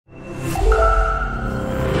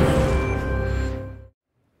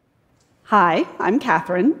Hi, I'm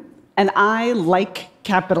Katherine, and I like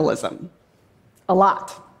capitalism a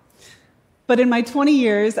lot. But in my 20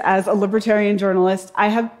 years as a libertarian journalist, I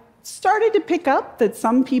have started to pick up that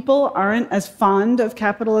some people aren't as fond of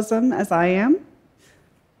capitalism as I am.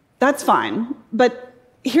 That's fine, but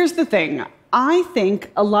here's the thing. I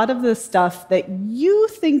think a lot of the stuff that you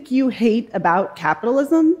think you hate about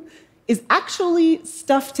capitalism is actually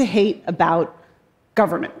stuff to hate about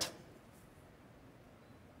government.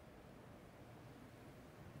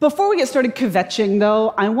 Before we get started kvetching,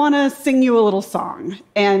 though, I want to sing you a little song.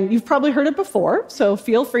 And you've probably heard it before, so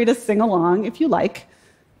feel free to sing along if you like.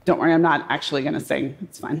 Don't worry, I'm not actually going to sing.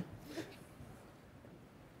 It's fine.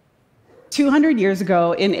 200 years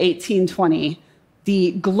ago, in 1820,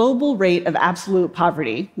 the global rate of absolute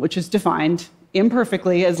poverty, which is defined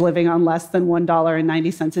imperfectly as living on less than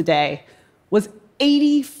 $1.90 a day, was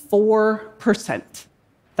 84%.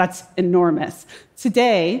 That's enormous.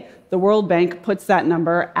 Today, the World Bank puts that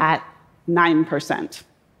number at 9%.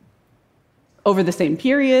 Over the same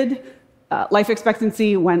period, life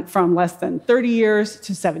expectancy went from less than 30 years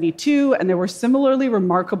to 72, and there were similarly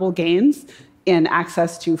remarkable gains in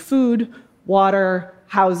access to food, water,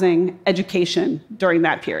 housing, education during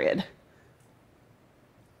that period.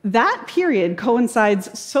 That period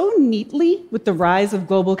coincides so neatly with the rise of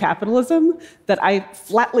global capitalism that I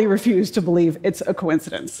flatly refuse to believe it's a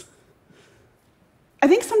coincidence. I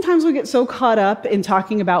think sometimes we get so caught up in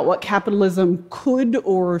talking about what capitalism could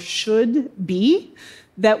or should be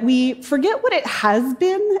that we forget what it has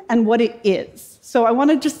been and what it is. So I want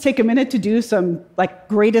to just take a minute to do some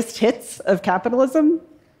greatest hits of capitalism.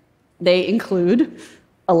 They include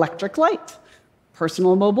electric light,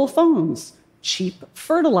 personal mobile phones, cheap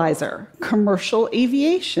fertilizer, commercial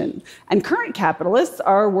aviation. And current capitalists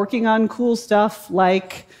are working on cool stuff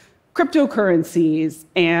like cryptocurrencies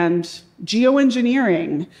and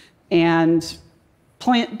geoengineering and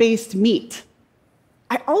plant-based meat.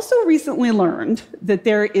 I also recently learned that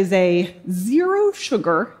there is a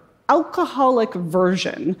zero-sugar, alcoholic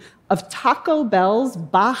version of Taco Bell's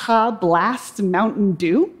Baja Blast Mountain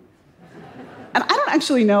Dew. And I don't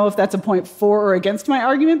actually know if that's a point for or against my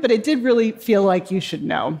argument, but it did really feel like you should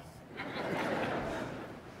know.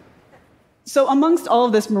 So amongst all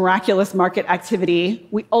of this miraculous market activity,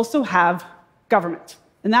 we also have government.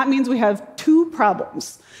 And that means we have two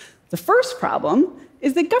problems. The first problem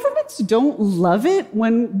is that governments don't love it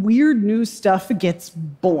when weird new stuff gets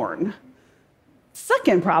born.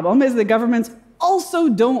 Second problem is that governments also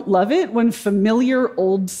don't love it when familiar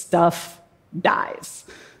old stuff dies.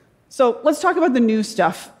 So let's talk about the new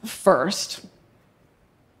stuff first.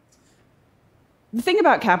 The thing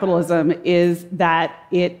about capitalism is that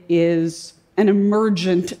it is an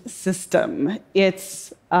emergent system.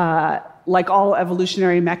 It's, like all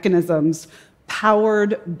evolutionary mechanisms,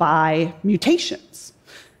 powered by mutations.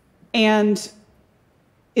 And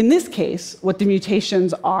in this case, what the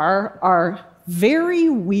mutations are very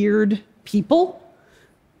weird people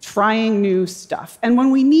trying new stuff. And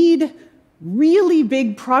when we need really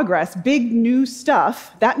big progress, big new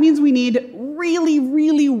stuff, that means we need really,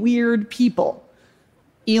 really weird people.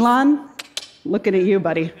 Elon, looking at you,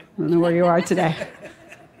 buddy. I don't know where you are today.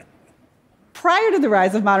 Prior to the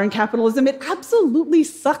rise of modern capitalism, it absolutely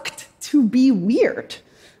sucked to be weird.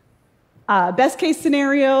 Best case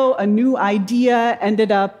scenario, a new idea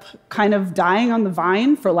ended up kind of dying on the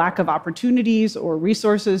vine for lack of opportunities or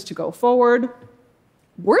resources to go forward.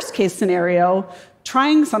 Worst case scenario,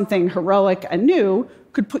 trying something heroic and new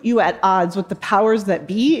could put you at odds with the powers that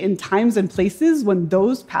be in times and places when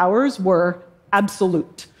those powers were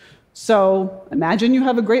absolute. So imagine you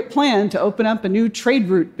have a great plan to open up a new trade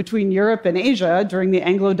route between Europe and Asia during the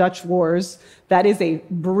Anglo-Dutch Wars. That is a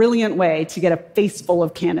brilliant way to get a face full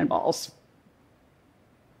of cannonballs.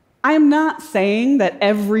 I am not saying that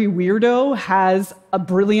every weirdo has a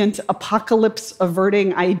brilliant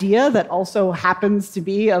apocalypse-averting idea that also happens to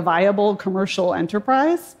be a viable commercial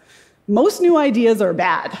enterprise. Most new ideas are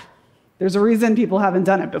bad. There's a reason people haven't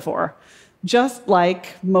done it before. Just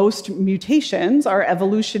like most mutations are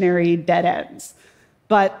evolutionary dead ends.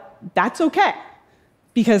 But that's okay,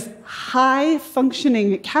 because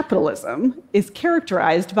high-functioning capitalism is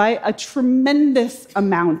characterized by a tremendous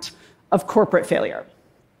amount of corporate failure.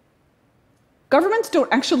 Governments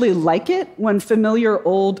don't actually like it when familiar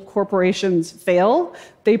old corporations fail.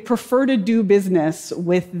 They prefer to do business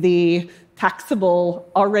with the taxable,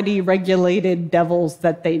 already regulated devils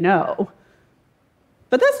that they know.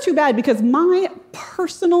 But that's too bad, because my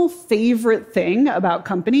personal favorite thing about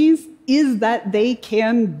companies is that they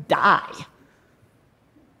can die.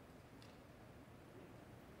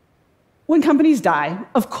 When companies die,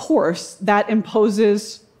 of course, that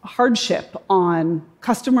imposes hardship on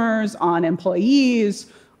customers, on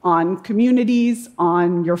employees, on communities,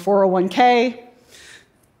 on your 401k.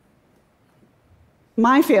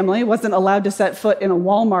 My family wasn't allowed to set foot in a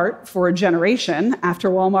Walmart for a generation after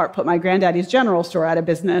Walmart put my granddaddy's general store out of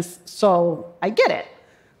business, so I get it.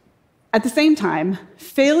 At the same time,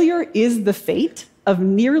 failure is the fate of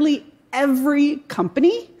nearly every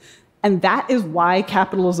company, and that is why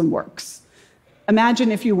capitalism works.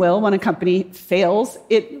 Imagine, if you will, when a company fails,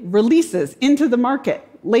 it releases into the market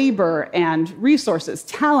labor and resources,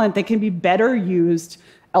 talent that can be better used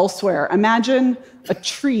elsewhere. Imagine a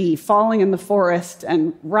tree falling in the forest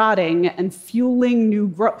and rotting and fueling new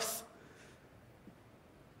growth.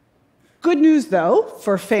 Good news, though,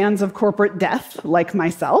 for fans of corporate death like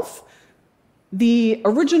myself. The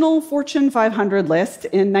original Fortune 500 list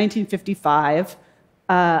in 1955,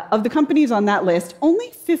 of the companies on that list, only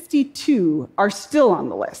 52 are still on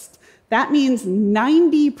the list. That means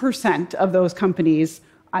 90% of those companies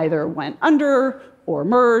either went under or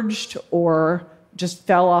merged or just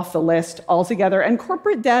fell off the list altogether. And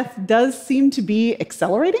corporate death does seem to be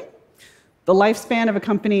accelerating. The lifespan of a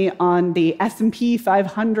company on the S&P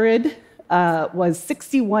 500 was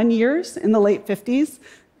 61 years in the late 50s.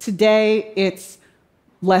 Today, it's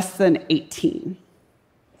less than 18.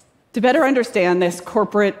 To better understand this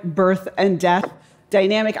corporate birth and death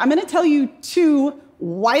dynamic, I'm going to tell you two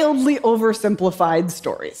wildly oversimplified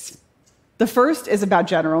stories. The first is about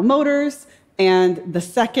General Motors, and the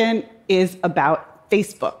second is about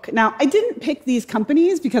Facebook. Now, I didn't pick these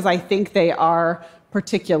companies because I think they are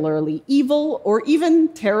particularly evil or even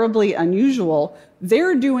terribly unusual.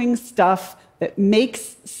 They're doing stuff that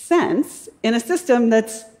makes sense in a system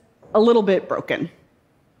that's a little bit broken.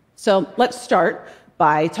 So let's start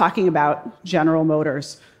by talking about General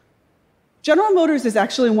Motors. General Motors is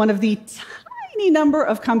actually one of the tiny number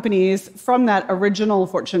of companies from that original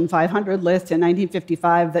Fortune 500 list in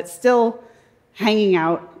 1955 that's still hanging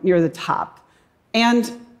out near the top.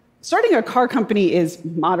 And starting a car company is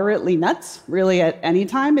moderately nuts, really, at any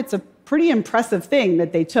time. It's a pretty impressive thing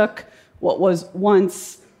that they took what was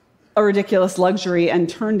once a ridiculous luxury and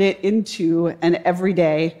turned it into an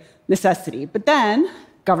everyday necessity. But then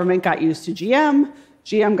government got used to GM,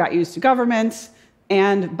 GM got used to government,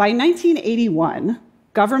 and by 1981,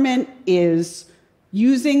 government is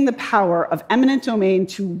using the power of eminent domain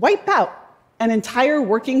to wipe out an entire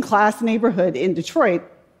working-class neighborhood in Detroit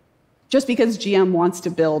just because GM wants to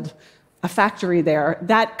build a factory there.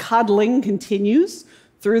 That coddling continues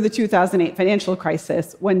through the 2008 financial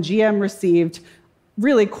crisis when GM received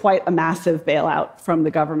really quite a massive bailout from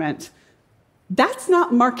the government. That's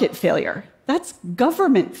not market failure. That's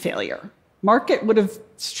government failure. Market would have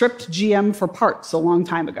stripped GM for parts a long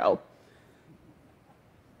time ago.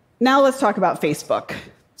 Now let's talk about Facebook.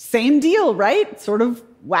 Same deal, right? Sort of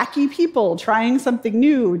wacky people trying something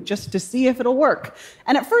new just to see if it'll work.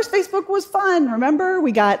 And at first, Facebook was fun. Remember?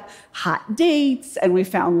 We got hot dates, and we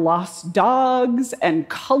found lost dogs, and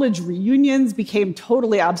college reunions became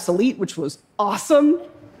totally obsolete, which was awesome.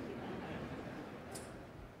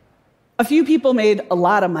 A few people made a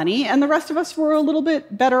lot of money, and the rest of us were a little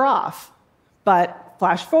bit better off. But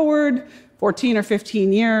flash forward 14 or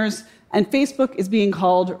 15 years, and Facebook is being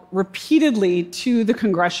called repeatedly to the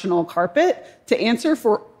congressional carpet to answer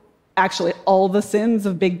for actually all the sins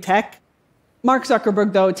of big tech. Mark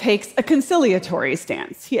Zuckerberg, though, takes a conciliatory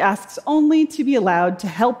stance. He asks only to be allowed to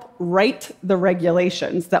help write the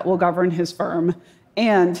regulations that will govern his firm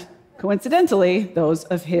and, coincidentally, those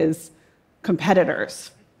of his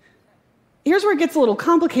competitors. Here's where it gets a little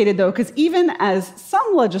complicated, though, because even as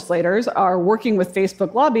some legislators are working with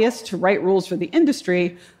Facebook lobbyists to write rules for the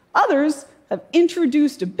industry, others have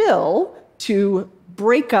introduced a bill to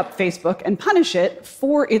break up Facebook and punish it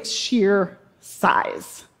for its sheer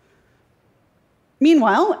size.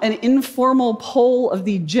 Meanwhile, an informal poll of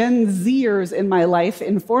the Gen Zers in my life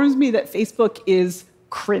informs me that Facebook is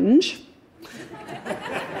cringe.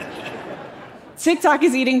 TikTok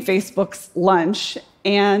is eating Facebook's lunch,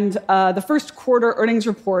 and the first quarter earnings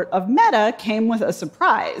report of Meta came with a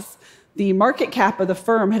surprise. The market cap of the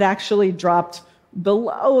firm had actually dropped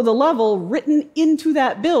below the level written into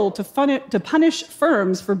that bill to punish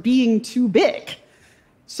firms for being too big.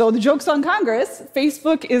 So the joke's on Congress.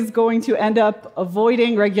 Facebook is going to end up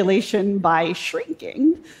avoiding regulation by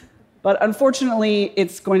shrinking, but unfortunately,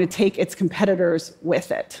 it's going to take its competitors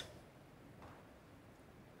with it.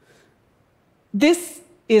 This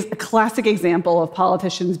is a classic example of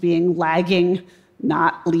politicians being lagging,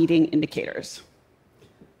 not leading indicators.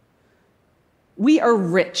 We are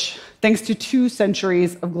rich thanks to 2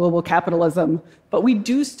 centuries of global capitalism, but we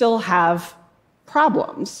do still have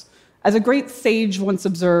problems. As a great sage once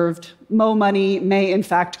observed, Mo money may in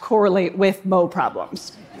fact correlate with Mo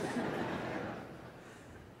problems.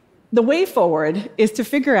 The way forward is to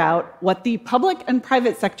figure out what the public and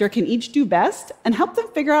private sector can each do best and help them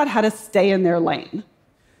figure out how to stay in their lane.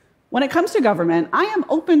 When it comes to government, I am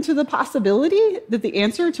open to the possibility that the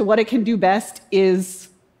answer to what it can do best is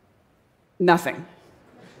nothing.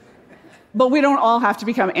 But we don't all have to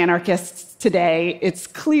become anarchists today. It's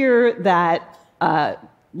clear that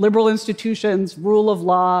liberal institutions, rule of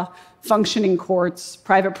law, functioning courts,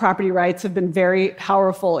 private property rights have been very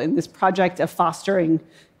powerful in this project of fostering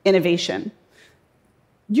innovation.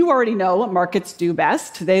 You already know what markets do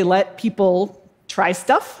best. They let people try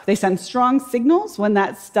stuff. They send strong signals when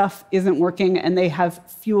that stuff isn't working, and they have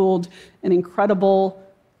fueled an incredible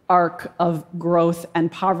arc of growth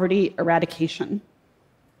and poverty eradication.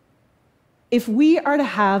 If we are to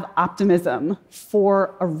have optimism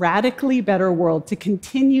for a radically better world, to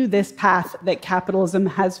continue this path that capitalism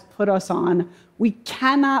has put us on, we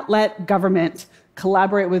cannot let government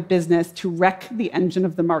collaborate with business to wreck the engine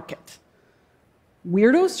of the market.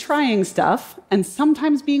 Weirdos trying stuff and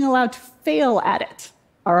sometimes being allowed to fail at it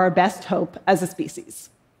are our best hope as a species.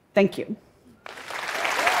 Thank you.